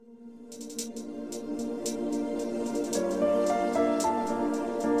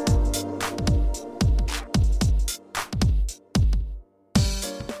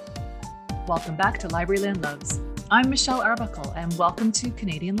welcome back to Libraryland Loves. I'm Michelle Arbuckle, and welcome to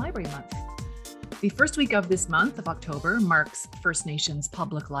Canadian Library Month. The first week of this month of October marks First Nations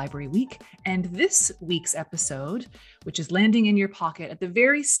Public Library Week, and this week's episode, which is landing in your pocket at the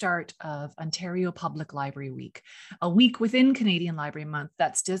very start of Ontario Public Library Week, a week within Canadian Library Month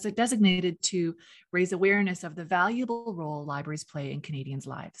that's designated to raise awareness of the valuable role libraries play in Canadians'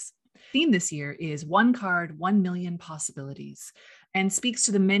 lives. The theme this year is One Card, 1 Million Possibilities, and speaks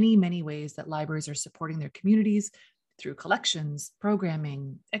to the many, many ways that libraries are supporting their communities through collections,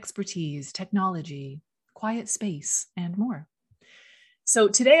 programming, expertise, technology, quiet space, and more. So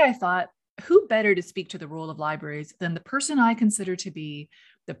today I thought, who better to speak to the role of libraries than the person I consider to be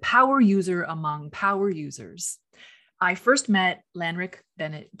the power user among power users. I first met Lanrick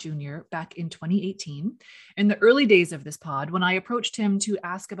Bennett Jr. back in 2018, in the early days of this pod, when I approached him to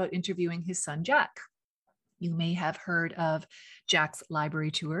ask about interviewing his son, Jack. You may have heard of Jack's Library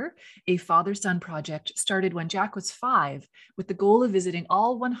Tour, a father-son project started when Jack was 5 with the goal of visiting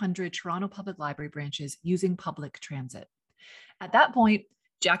all 100 Toronto Public Library branches using public transit. At that point,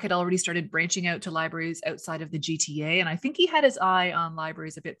 Jack had already started branching out to libraries outside of the GTA, and I think he had his eye on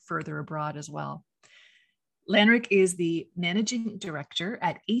libraries a bit further abroad as well. Lanrick is the managing director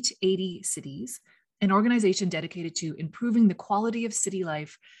at 880 Cities, an organization dedicated to improving the quality of city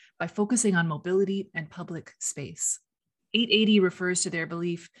life by focusing on mobility and public space. 880 refers to their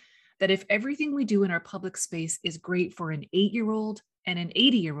belief that if everything we do in our public space is great for an 8-year-old and an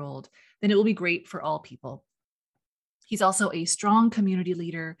 80-year-old, then it will be great for all people. He's also a strong community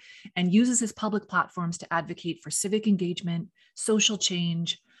leader and uses his public platforms to advocate for civic engagement, social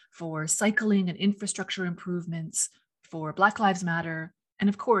change, for cycling and infrastructure improvements, for Black Lives Matter, and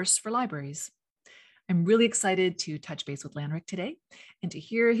of course, for libraries. I'm really excited to touch base with Lanrick today and to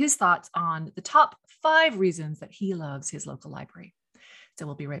hear his thoughts on the top 5 reasons that he loves his local library. So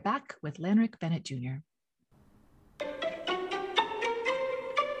we'll be right back with Lanrick Bennett Jr.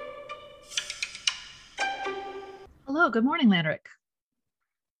 Hello, good morning, Lanrick.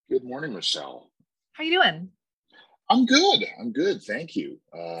 Good morning, Michelle. How are you doing? I'm good. Thank you.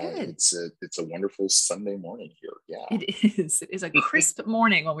 Good. It's a wonderful Sunday morning here. Yeah. It is a crisp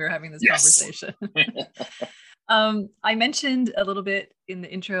morning when we were having this conversation. I mentioned a little bit in the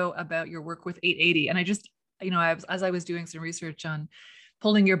intro about your work with 880, and I just, as I was doing some research on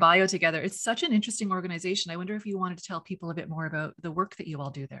pulling your bio together, it's such an interesting organization. I wonder if you wanted to tell people a bit more about the work that you all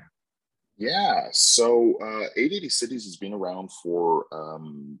do there. Yeah, so 880 Cities has been around for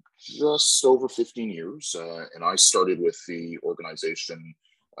just over 15 years, and I started with the organization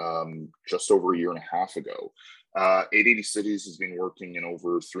just over a year and a half ago. 880 Cities has been working in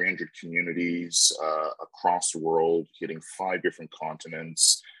over 300 communities across the world, hitting 5 different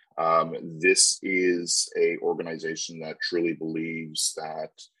continents. This is an organization that truly believes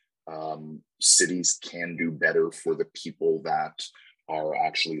that cities can do better for the people that are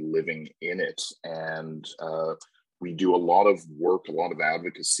actually living in it. And we do a lot of work, a lot of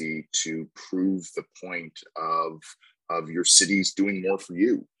advocacy to prove the point of your cities doing more for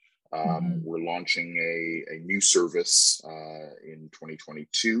you. We're launching a new service in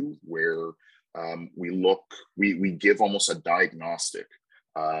 2022 where we give almost a diagnostic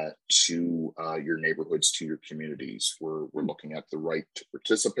to your neighborhoods, to your communities. We're looking at the right to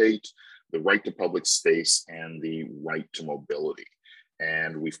participate, the right to public space, and the right to mobility.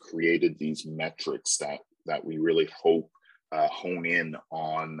 And we've created these metrics that we really hope hone in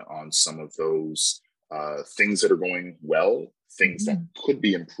on some of those things that are going well, things that could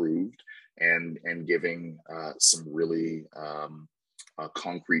be improved, and giving some really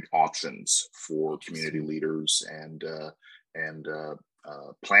concrete options for community leaders and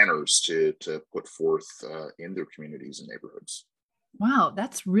planners to put forth in their communities and neighborhoods. Wow,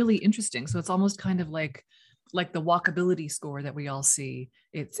 that's really interesting. So it's almost kind of like the walkability score that we all see.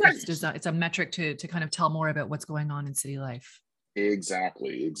 It's a metric to kind of tell more about what's going on in city life.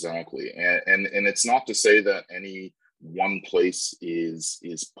 Exactly. And it's not to say that any one place is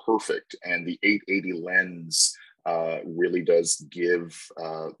perfect. And the 880 lens really does give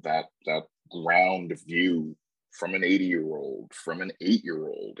that ground view from an 80-year-old, from an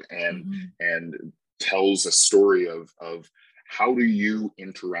 8-year-old, and tells a story of how do you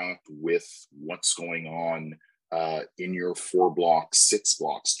interact with what's going on in your 4 blocks, 6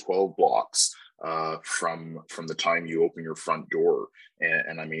 blocks, 12 blocks from the time you open your front door?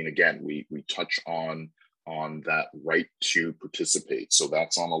 And I mean, again, we touch on that right to participate. So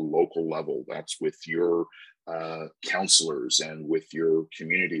that's on a local level. That's with your counselors and with your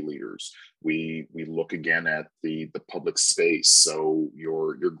community leaders. We look again at the public space. So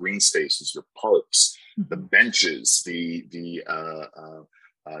your green spaces, your parks, the benches, the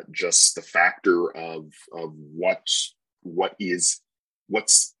just the factor of what's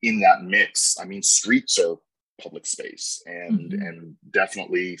in that mix. I mean, streets are public space, and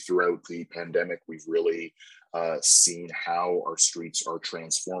definitely throughout the pandemic, we've really seen how our streets are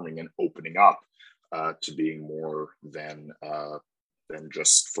transforming and opening up to being more than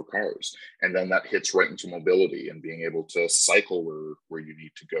just for cars. And then that hits right into mobility and being able to cycle where you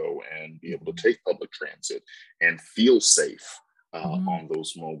need to go and be able to take public transit and feel safe on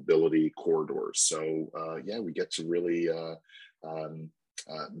those mobility corridors. So yeah, we get to really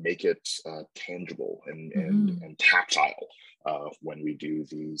make it tangible and tactile when we do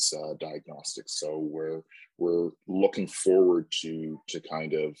these diagnostics. So we're looking forward to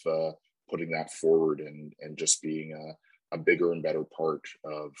kind of putting that forward and just being a bigger and better part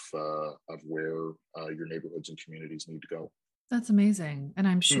of where your neighborhoods and communities need to go. That's amazing. And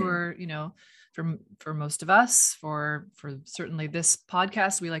I'm sure, for most of us, for certainly this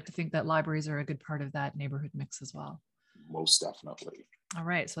podcast, we like to think that libraries are a good part of that neighborhood mix as well. Most definitely. All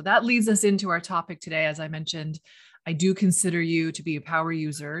right. So that leads us into our topic today. As I mentioned, I do consider you to be a power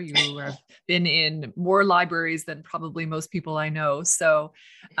user. You have been in more libraries than probably most people I know. So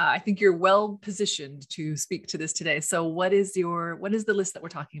I think you're well positioned to speak to this today. So what is the list that we're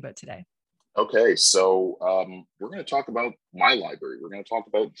talking about today? Okay, so we're going to talk about my library. We're going to talk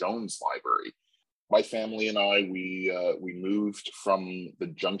about Jones Library. My family and I, we moved from the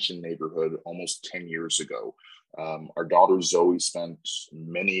Junction neighborhood almost 10 years ago. Our daughter Zoe spent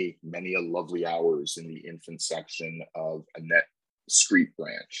many lovely hours in the infant section of Annette Street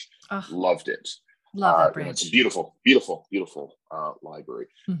branch. Oh, loved it. Love that branch. It's a beautiful library.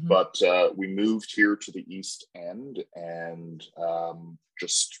 But we moved here to the East End, and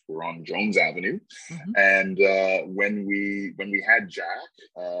just we're on Jones Avenue. And when we had Jack,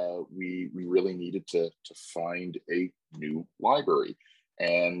 we really needed to find a new library.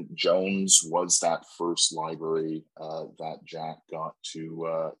 And Jones was that first library that Jack got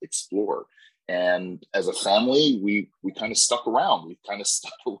to explore. And as a family, we kind of stuck around. We kind of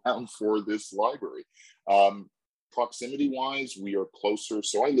stuck around for this library. Proximity wise, we are closer.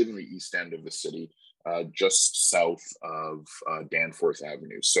 So I live in the East End of the city, just south of Danforth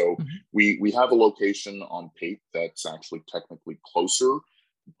Avenue. So we have a location on Pape that's actually technically closer.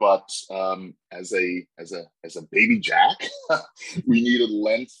 But as a baby Jack, we needed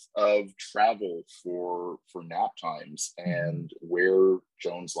length of travel for nap times, and where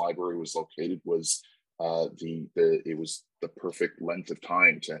Jones Library was located was it was the perfect length of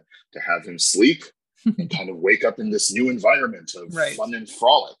time to have him sleep and kind of wake up in this new environment of fun and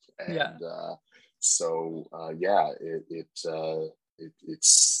frolic. And so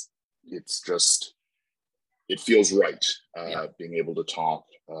it's just, it feels right being able to talk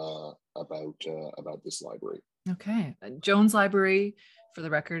about this library. Okay. Jones Library, for the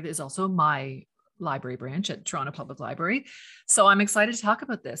record, is also my library branch at Toronto Public Library. So I'm excited to talk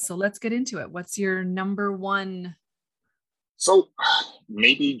about this. So let's get into it. What's your number one? So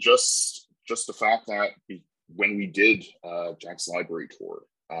maybe just the fact that when we did Jack's library tour,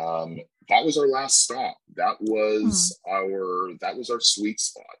 that was our last stop. That was our sweet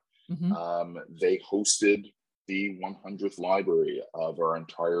spot. They hosted the 100th library of our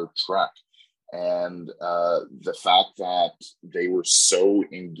entire trek. And the fact that they were so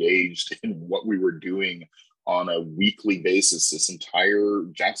engaged in what we were doing on a weekly basis, this entire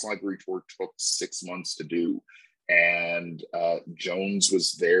Jack's library tour took 6 months to do. And Jones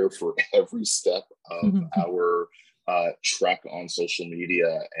was there for every step of our trek on social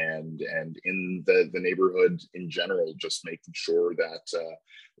media and in the neighborhood in general, just making sure that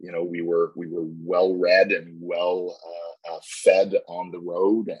we were well read and well fed on the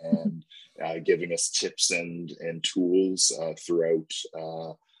road, and giving us tips and tools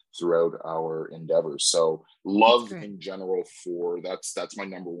throughout our endeavors. So love in general for that's my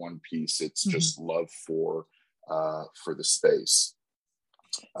number one piece. It's just love for the space.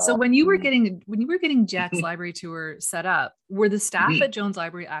 So when you were getting Jack's library tour set up, were the staff at Jones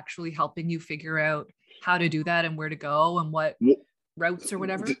Library actually helping you figure out how to do that and where to go and what routes or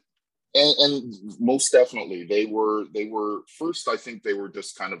whatever? And most definitely they were first. I think they were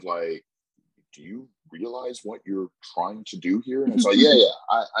just kind of like, do you realize what you're trying to do here? And it's like,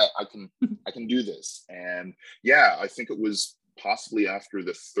 I can do this. And I think it was possibly after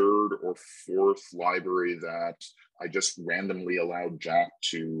the third or fourth library that I just randomly allowed Jack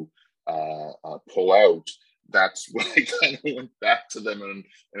to pull out. That's when I kind of went back to them and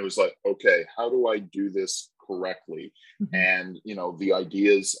it was like, okay, how do I do this correctly? And the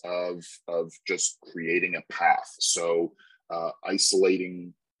ideas of just creating a path. So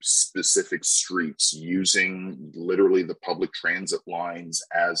isolating specific streets, using literally the public transit lines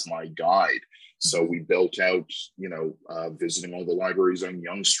as my guide. So we built out, visiting all the libraries on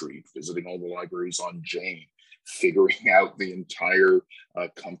Yonge Street, visiting all the libraries on Jane, figuring out the entire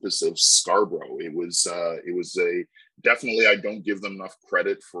compass of Scarborough. It was a definitely, I don't give them enough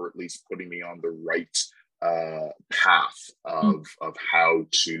credit for at least putting me on the right path of how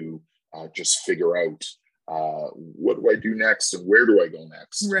to just figure out what do I do next and where do I go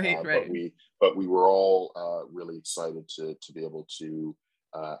next. Right. But we were all really excited to be able to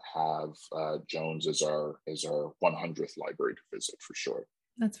have Jones as our 100th library to visit, for sure.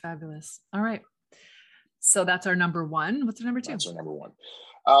 That's fabulous. All right. So that's our number one. What's our number two? That's our number one.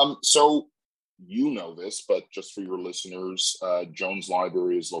 So you know this, but just for your listeners, Jones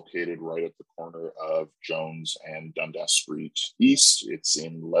Library is located right at the corner of Jones and Dundas Street East. It's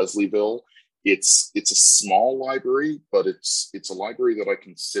in Leslieville. It's a small library, but it's a library that I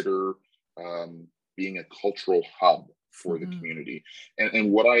consider being a cultural hub for the community.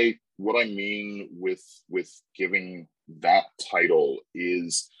 And what I mean with giving that title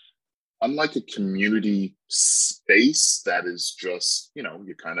is, unlike a community space that is just, you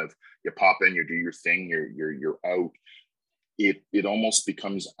pop in, you do your thing, you're out. It almost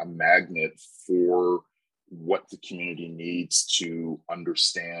becomes a magnet for what the community needs to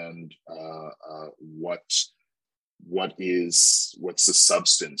understand what's the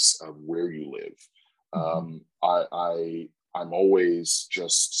substance of where you live. I'm always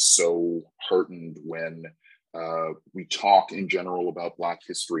just so heartened when we talk in general about Black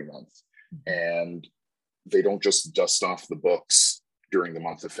History Month, and they don't just dust off the books during the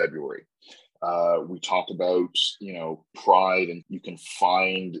month of February. We talk about, pride, and you can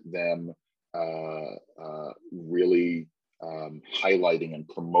find them really highlighting and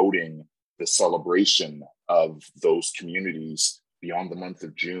promoting the celebration of those communities beyond the month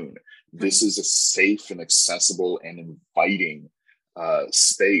of June. This is a safe and accessible and inviting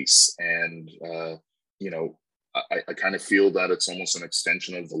space. And, I kind of feel that it's almost an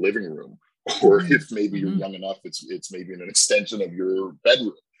extension of the living room, or if maybe you're young enough, it's maybe an extension of your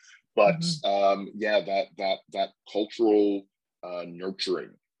bedroom. But that cultural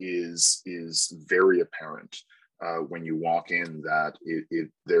nurturing is very apparent when you walk in. That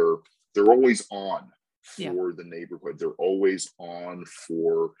they're always on for the neighborhood. They're always on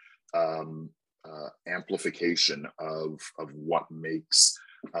for amplification of what makes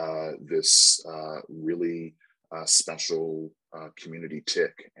this really special community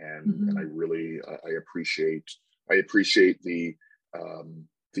tick. And I really I appreciate the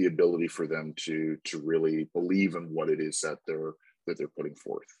ability for them to really believe in what it is that they're putting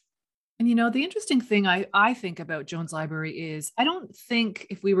forth. And the interesting thing I think about Jones Library is, I don't think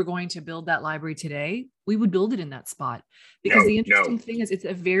if we were going to build that library today, we would build it in that spot, because the interesting thing is it's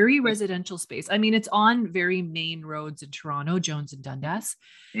a very residential space. I mean, it's on very main roads in Toronto, Jones and Dundas,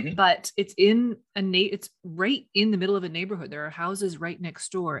 but it's it's right in the middle of a neighborhood. There are houses right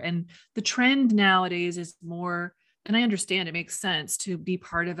next door. And the trend nowadays is more, and I understand it makes sense, to be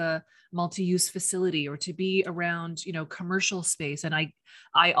part of a multi-use facility or to be around, commercial space. And I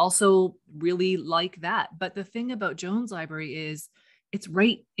also really like that. But the thing about Jones Library is it's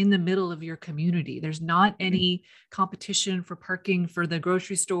right in the middle of your community. There's not any competition for parking for the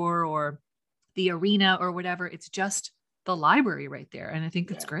grocery store or the arena or whatever. It's just the library right there. And I think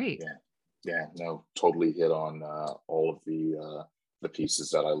that's great. Yeah, no, totally hit on all of the pieces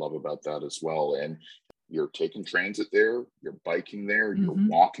that I love about that as well. And you're taking transit there, you're biking there, you're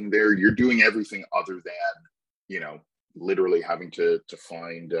walking there, you're doing everything other than, literally having to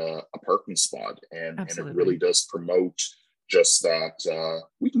find a parking spot. And it really does promote just that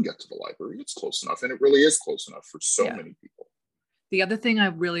we can get to the library. It's close enough. And it really is close enough for so many people. The other thing I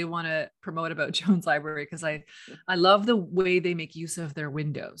really want to promote about Jones Library, because I love the way they make use of their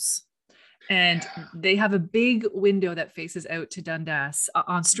windows. And they have a big window that faces out to Dundas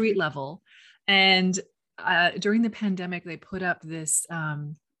on street level. And during the pandemic, they put up this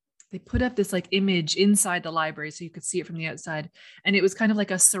like image inside the library so you could see it from the outside. And it was kind of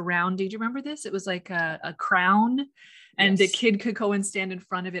like a surrounding. Do you remember this? It was like a crown, and the kid could go and stand in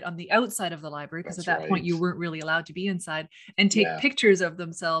front of it on the outside of the library, because at that point you weren't really allowed to be inside, and take pictures of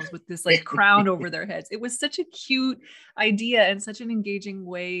themselves with this like crown over their heads. It was such a cute idea and such an engaging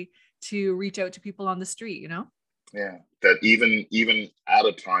way to reach out to people on the street, Yeah, that even at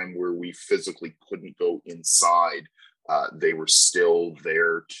a time where we physically couldn't go inside, they were still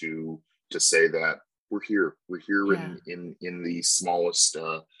there to say that we're here in the smallest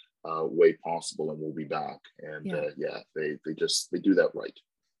way possible, and we'll be back. And they do that right.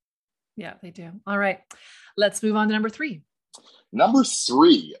 Yeah, they do. All right, let's move on to number 3. Number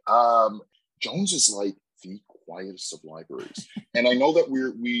three, Jones is like the quietest of libraries. And I know that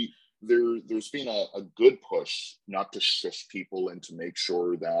there's been a good push not to shush people and to make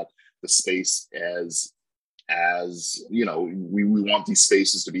sure that the space as you know, we want these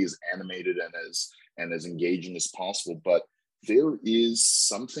spaces to be as animated and as engaging as possible. But there is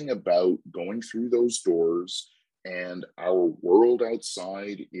something about going through those doors and our world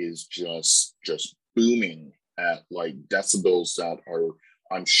outside is just booming at like decibels that are,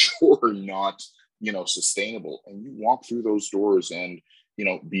 I'm sure, not, you know, sustainable. And you walk through those doors and, you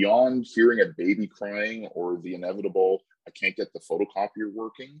know, beyond hearing a baby crying or the inevitable, I can't get the photocopier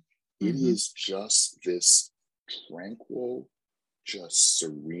working, it is just this tranquil, just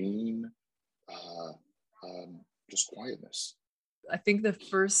serene, just quietness. I think the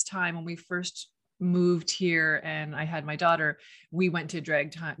first time when we first moved here and I had my daughter, we went to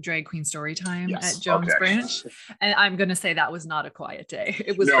drag queen story time at Jones Branch. And I'm going to say that was not a quiet day.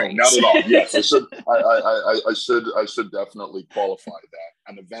 It was great. Not at all. Yes, I should definitely qualify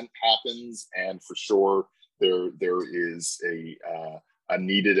that. An event happens, and for sure there is a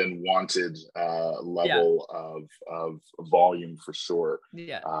needed and wanted level of volume for sure.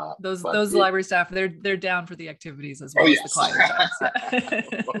 Yeah, those library staff, they're down for the activities as well as the quiet times.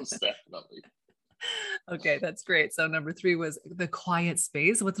 Yeah. Most definitely. Okay, that's great. So number three was the quiet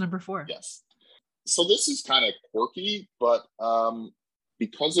space. What's number four? Yes. So this is kind of quirky, but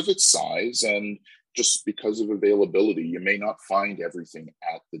because of its size and just because of availability, you may not find everything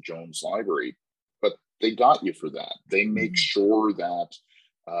at the Jones Library, but they got you for that. They make sure that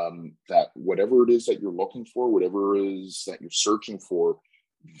that whatever it is that you're looking for, whatever it is that you're searching for,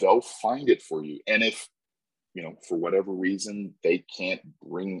 they'll find it for you. And if, you know, for whatever reason, they can't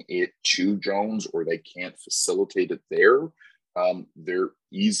bring it to Jones or they can't facilitate it there, they're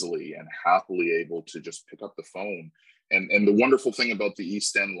easily and happily able to just pick up the phone. And the wonderful thing about the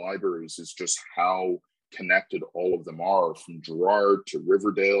East End libraries is just how connected all of them are, from Gerrard to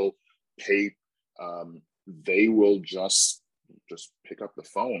Riverdale, Pape. They will just pick up the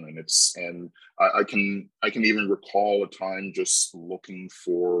phone, and I can even recall a time just looking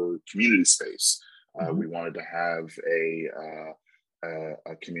for community space. We wanted to have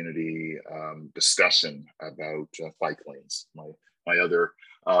a community discussion about bike lanes. My other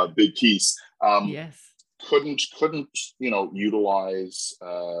big piece. Yes. Couldn't you know, utilize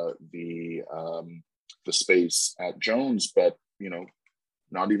the space at Jones, but you know,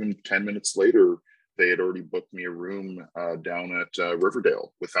 not even 10 minutes later, they had already booked me a room down at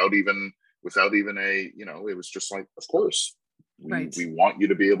Riverdale without even a, you know, it was just like, of course, we want you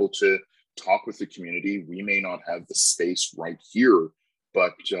to be able to talk with the community. We may not have the space right here,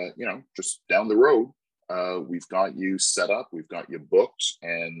 but you know, just down the road, we've got you set up, we've got you booked,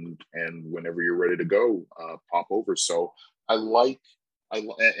 and whenever you're ready to go, pop over. So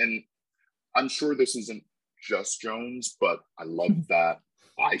and I'm sure this isn't just Jones, but I love that.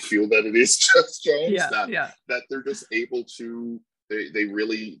 I feel that it is just Jones, that they're just able to, they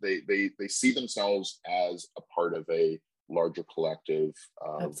really see themselves as a part of a larger collective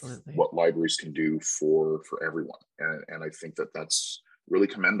of what libraries can do for everyone. And I think that that's really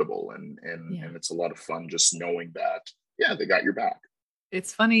commendable. And it's a lot of fun just knowing that, they got your back.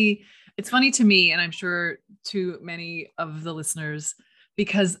 It's funny to me, and I'm sure to many of the listeners,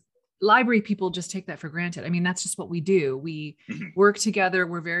 because library people just take that for granted. I mean, that's just what we do. We work together.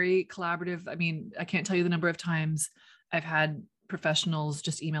 We're very collaborative. I mean, I can't tell you the number of times I've had professionals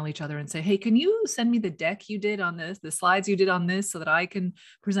just email each other and say, hey, can you send me the deck you did on this, the slides you did on this, so that I can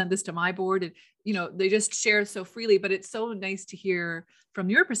present this to my board? And, you know, they just share so freely, but it's so nice to hear from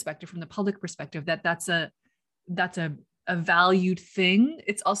your perspective, from the public perspective, that that's a valued thing.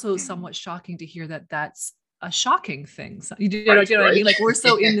 It's also somewhat shocking to hear that that's a shocking thing. So you know what I mean? Like, we're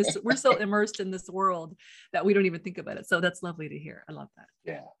so immersed in this world that we don't even think about it. So that's lovely to hear. I love that.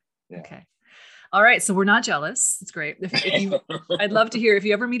 Yeah. Okay. All right. So we're not jealous. It's great. I'd love to hear, if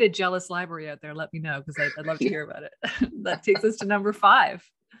you ever meet a jealous library out there, let me know, because I'd love to hear about it. That takes us to number 5.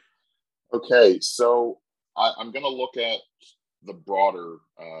 Okay. So I'm going to look at the broader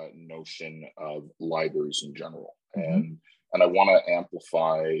notion of libraries in general. And I want to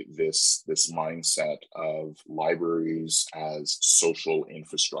amplify this mindset of libraries as social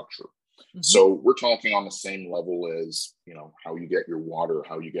infrastructure. So we're talking on the same level as, you know, how you get your water,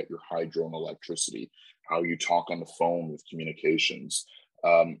 how you get your hydro and electricity, how you talk on the phone with communications.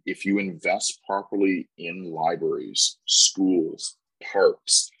 If you invest properly in libraries, schools,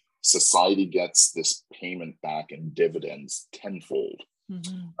 parks, society gets this payment back in dividends tenfold.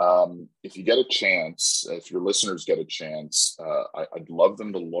 If you get a chance, if your listeners get a chance, I'd love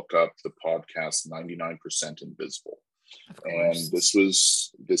them to look up the podcast 99% Invisible. Of And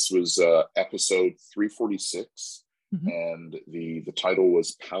course. this was episode 346, Mm-hmm. and the title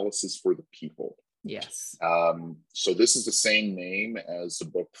was Palaces for the People. Yes. So this is the same name as the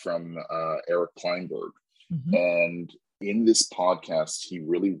book from Eric Kleinberg. Mm-hmm. And in this podcast, he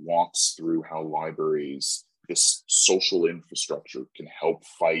really walks through how libraries, this social infrastructure, can help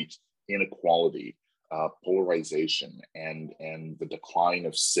fight inequality, polarization, and the decline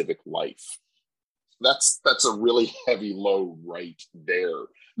of civic life. That's a really heavy load right there.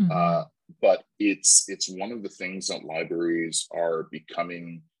 Mm-hmm. Uh, but it's one of the things that libraries are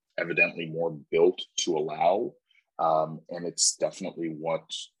becoming evidently more built to allow, and it's definitely what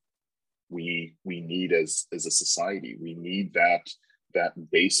we need as a society. We need that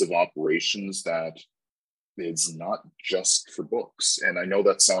base of operations that is not just for books. And I know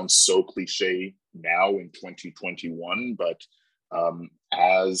that sounds so cliche now in 2021, but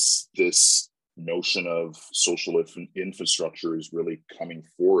as this notion of social infrastructure is really coming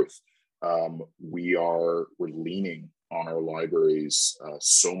forth, we're leaning on our libraries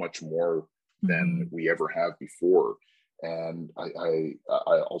so much more than Mm-hmm. we ever have before. And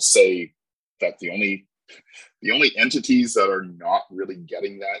I'll say that the only entities that are not really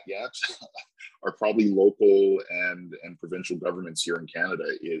getting that yet are probably local and provincial governments here in Canada.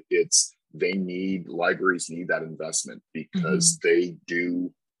 It's libraries need that investment Mm-hmm. because they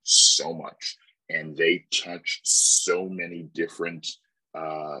do so much and they touch so many different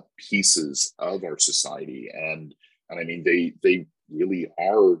pieces of our society, and I mean they really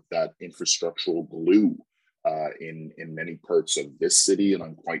are that infrastructural glue in many parts of this city, and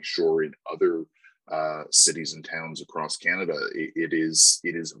I'm quite sure in other cities and towns across Canada. It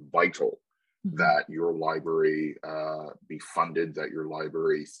is vital Mm-hmm. that your library be funded, that your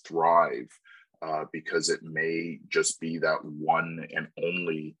library thrive, because it may just be that one and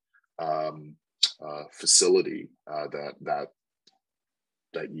only facility that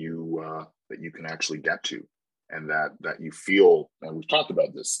you can actually get to, and that you feel, and we've talked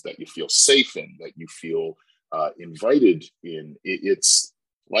about this, that you feel safe in, that you feel invited in. It's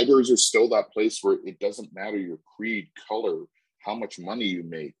libraries are still that place where it doesn't matter your creed, color, how much money you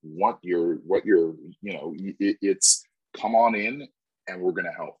make, what your it's come on in and we're going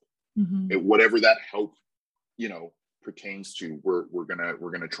to help. Mm-hmm. Whatever that help you know pertains to, we're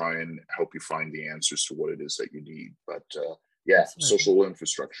gonna try and help you find the answers to what it is that you need. But yeah, Absolutely. social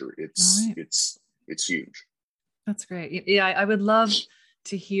infrastructure, All right. it's huge. That's great. Yeah, I would love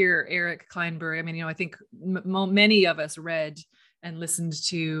to hear Eric Kleinberg. I mean, I think many of us read and listened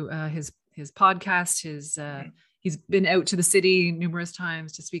to his podcast. He's been out to the city numerous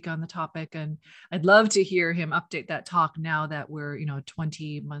times to speak on the topic, and I'd love to hear him update that talk now that we're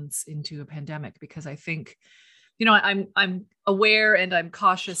 20 months into a pandemic, because I think I'm aware and I'm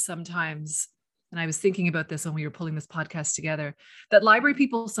cautious sometimes. And I was thinking about this when we were pulling this podcast together, that library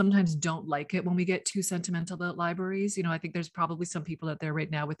people sometimes don't like it when we get too sentimental about libraries. I think there's probably some people out there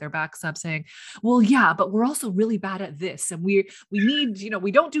right now with their backs up saying, well, yeah, but we're also really bad at this. And we need,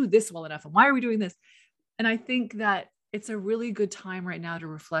 we don't do this well enough. And why are we doing this? And I think that it's a really good time right now to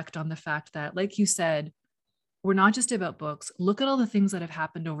reflect on the fact that, like you said, we're not just about books. Look at all the things that have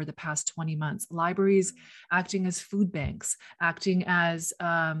happened over the past 20 months. Libraries acting as food banks, acting as,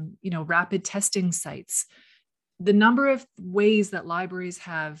 rapid testing sites. The number of ways that libraries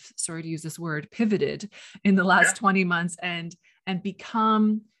have, sorry to use this word, pivoted in the last Yeah. 20 months and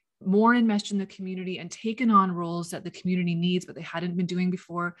become more enmeshed in the community and taken on roles that the community needs, but they hadn't been doing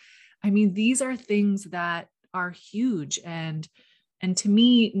before. I mean, these are things that are huge and to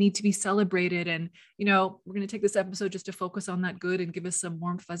me need to be celebrated. And we're going to take this episode just to focus on that good and give us some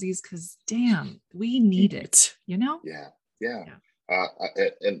warm fuzzies, because damn, we need it. Yeah.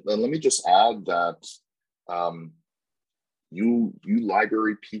 And let me just add that you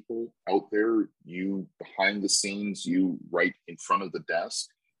library people out there, you behind the scenes, you right in front of the desk,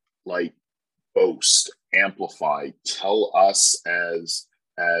 like, boast, amplify, tell us as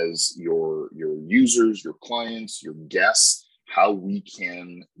your users, your clients, your guests, how we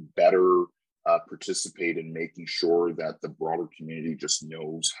can better participate in making sure that the broader community just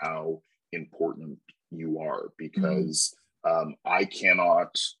knows how important you are. Because I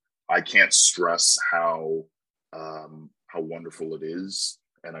can't stress how wonderful it is.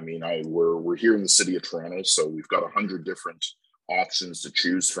 And I mean, we're here in the city of Toronto, so we've got 100 different options to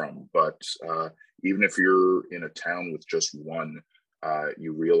choose from. But even if you're in a town with just one,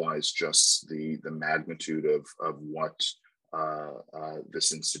 you realize just the magnitude of what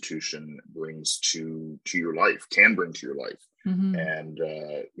this institution brings to your life, can bring to your life. Mm-hmm. And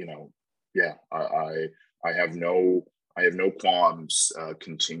yeah, I have no qualms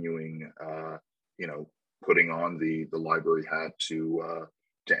continuing putting on the library hat to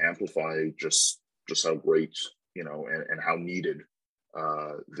amplify just how great, and how needed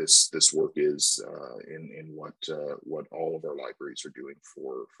this work is in what all of our libraries are doing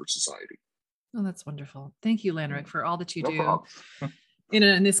for society. Oh, that's wonderful. Thank you, Lanrick, for all that you do problem.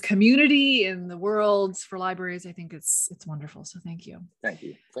 in this community, in the world for libraries. I think it's wonderful. So thank you. Thank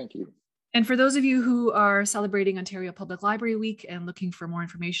you. And for those of you who are celebrating Ontario Public Library Week and looking for more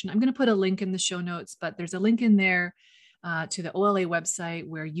information, I'm going to put a link in the show notes, but there's a link in there to the OLA website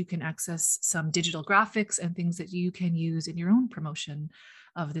where you can access some digital graphics and things that you can use in your own promotion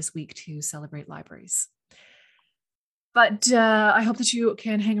of this week to celebrate libraries. But I hope that you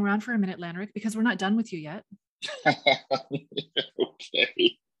can hang around for a minute, Lanrick, because we're not done with you yet.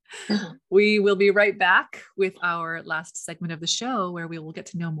 Okay. We will be right back with our last segment of the show where we will get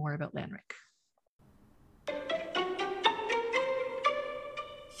to know more about Lanrick.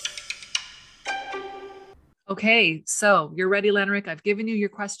 Okay, so you're ready, Lanrick. I've given you your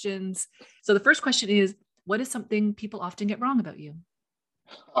questions. So the first question is, what is something people often get wrong about you?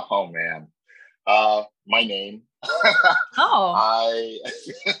 Oh, man. My name. Oh.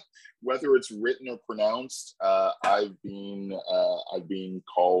 Whether it's written or pronounced, I've been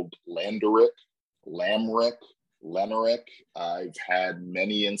called Landerick, Lamrick, Lenerick. I've had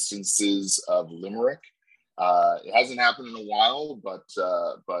many instances of Limerick. It hasn't happened in a while, but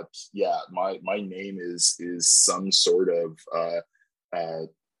yeah, my name is some sort of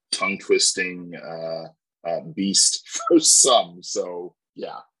tongue twisting beast for some. So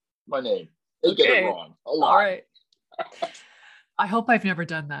yeah, my name. They get it wrong a lot. All right. I hope I've never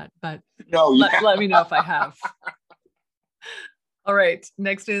done that, but no, let me know if I have. All right.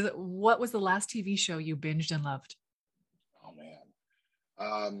 Next is, what was the last TV show you binged and loved? Oh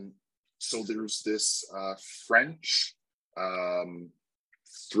man. So there's this French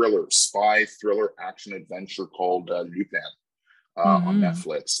spy thriller action adventure called Lupin on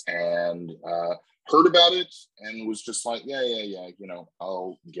Netflix, and heard about it and was just like, yeah,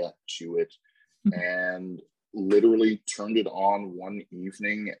 I'll get to it. And literally turned it on one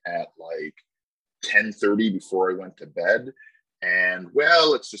evening at like 10:30 before I went to bed. And well,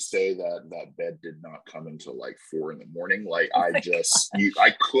 let's just say that bed did not come until like 4 a.m. Like I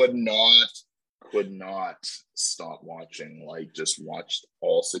could not stop watching. Like just watched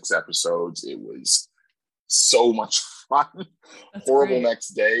all 6 episodes. It was so much fun. That's Horrible great. Next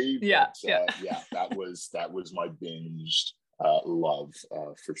day. Yeah, that was my binged love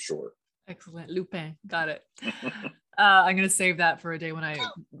for sure. Excellent. Lupin. Got it. I'm going to save that for a day when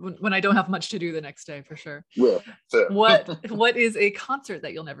I don't have much to do the next day, for sure. Yeah. What is a concert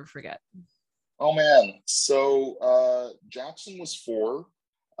that you'll never forget? Oh man. So Jackson was 4.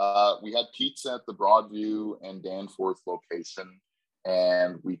 We had pizza at the Broadview and Danforth location,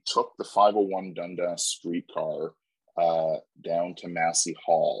 and we took the 501 Dundas streetcar down to Massey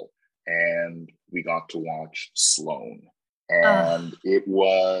Hall, and we got to watch Sloan. And it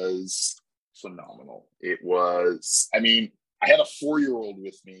was phenomenal. It was, I had a 4-year-old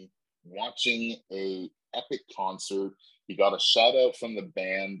with me watching a epic concert. He got a shout out from the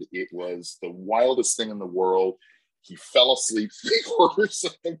band. It was the wildest thing in the world. He fell asleep 3/4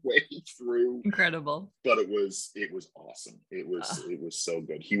 of the way through. Incredible. But it was awesome. It was so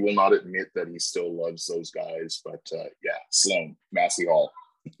good. He will not admit that he still loves those guys, but yeah, Sloan, Massey Hall.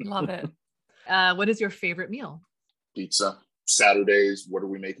 Love it. What is your favorite meal? Pizza. Saturdays, what are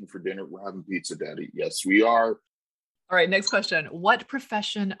we making for dinner? We're having pizza, Daddy. Yes, we are. All right, next question. What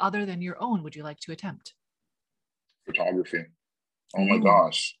profession other than your own would you like to attempt? Photography. Oh my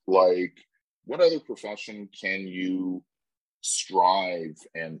gosh. Like, what other profession can you strive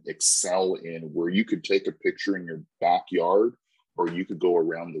and excel in where you could take a picture in your backyard or you could go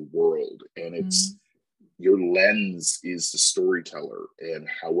around the world, and it's your lens is the storyteller, and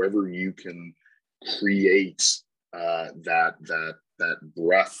however you can create that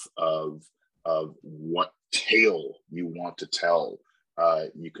breadth of what tale you want to tell.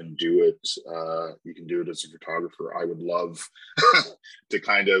 You can do it. You can do it as a photographer. I would love to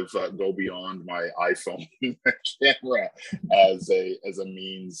kind of go beyond my iPhone camera as a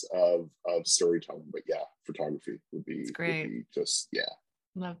means of storytelling. But yeah, photography would be just yeah.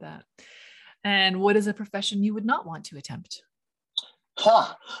 Love that. And what is a profession you would not want to attempt?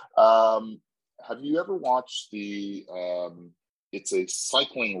 Have you ever watched the? It's a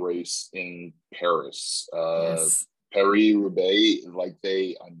cycling race in Paris. Yes. Paris-Roubaix,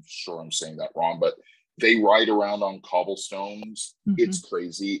 I'm sure I'm saying that wrong, but they ride around on cobblestones. It's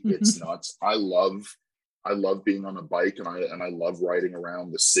crazy. It's nuts. I love being on a bike, and I love riding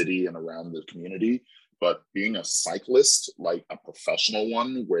around the city and around the community. But being a cyclist, like a professional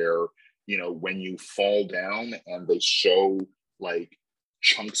one, where when you fall down and they show like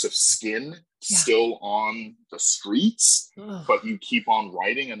chunks of skin still on the streets, but you keep on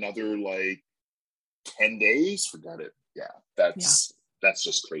writing another like 10 days, forget it. That's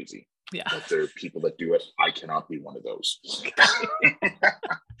just crazy. But there are people that do it. I cannot be one of those.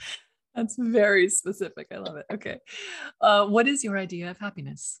 That's very specific. I love it. Okay. What is your idea of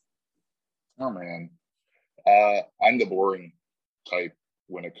happiness? Oh man. I'm the boring type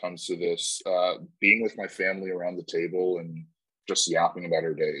when it comes to this. Being with my family around the table and just yapping about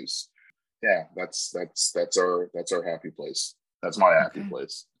our days. Yeah, that's our happy place. That's my happy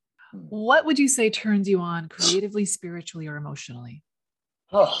place. What would you say turns you on creatively, spiritually, or emotionally?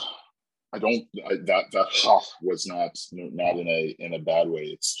 That was not in a bad way.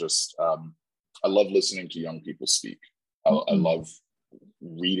 It's just I love listening to young people speak. I love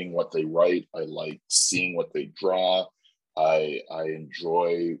reading what they write. I like seeing what they draw. I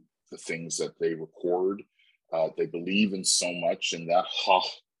enjoy the things that they record. They believe in so much, and that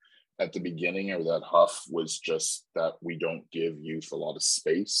at the beginning, or that huff, was just that we don't give youth a lot of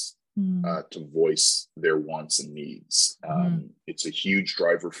space to voice their wants and needs. It's a huge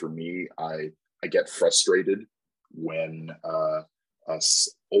driver for me. I get frustrated when us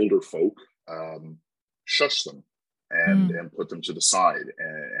older folk shush them and put them to the side,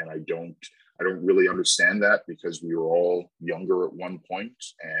 and I don't really understand that, because we were all younger at one point,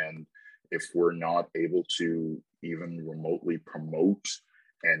 and if we're not able to even remotely promote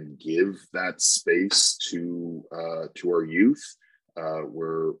and give that space to our youth,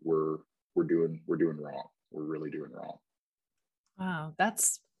 we're doing wrong. We're really doing wrong. Wow,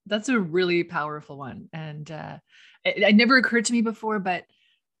 that's a really powerful one, and it never occurred to me before, but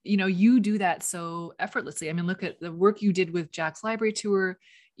you do that so effortlessly. I mean, look at the work you did with Jack's Library Tour.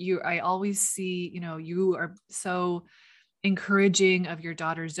 I always see, you are so encouraging of your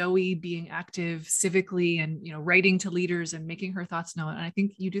daughter Zoe being active civically and writing to leaders and making her thoughts known. And I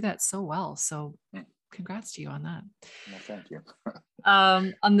think you do that so well. So congrats to you on that. Well, thank you.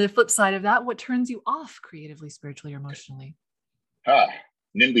 On the flip side of that, what turns you off creatively, spiritually, or emotionally?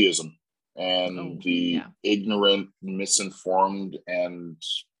 NIMBYism and the ignorant, misinformed, and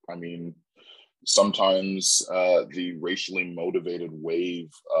I mean, sometimes the racially motivated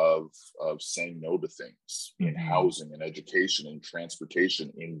wave of saying no to things in housing and education and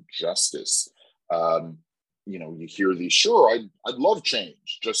transportation, in justice. You hear these, sure, I'd love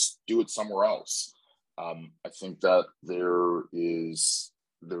change, just do it somewhere else. I think that there's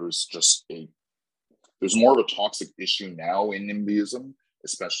more of a toxic issue now in NIMBYism,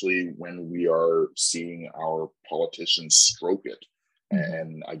 especially when we are seeing our politicians stroke it.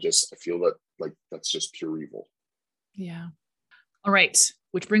 And I feel that that's just pure evil. Yeah. All right.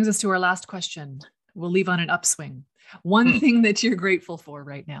 Which brings us to our last question. We'll leave on an upswing. One thing that you're grateful for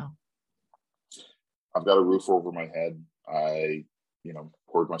right now. I've got a roof over my head. I,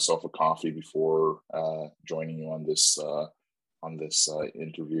 poured myself a coffee before joining you on this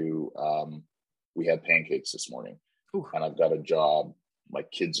interview. We had pancakes this morning. And I've got a job. My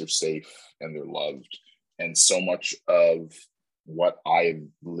kids are safe and they're loved. And so much of what I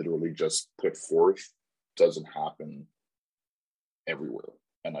literally just put forth doesn't happen everywhere.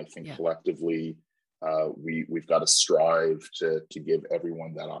 And I think collectively, we've got to strive to give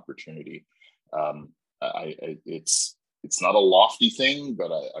everyone that opportunity. It's not a lofty thing,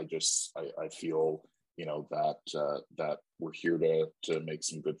 but I feel, that we're here to make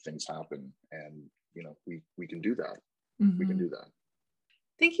some good things happen. And, we can do that. We can do that.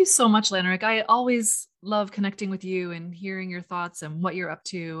 Thank you so much, Laneric. I always love connecting with you and hearing your thoughts and what you're up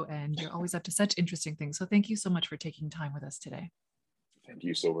to. And you're always up to such interesting things. So thank you so much for taking time with us today. Thank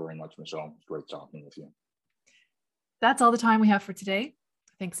you so very much, Michelle. Great talking with you. That's all the time we have for today.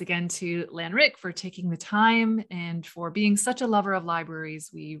 Thanks again to Laneric for taking the time and for being such a lover of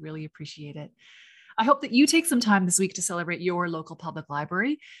libraries. We really appreciate it. I hope that you take some time this week to celebrate your local public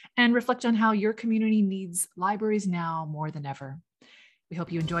library and reflect on how your community needs libraries now more than ever. We hope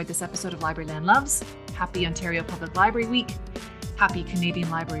you enjoyed this episode of Libraryland Loves. Happy Ontario Public Library Week. Happy Canadian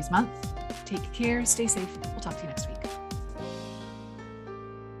Libraries Month. Take care, stay safe. We'll talk to you next week.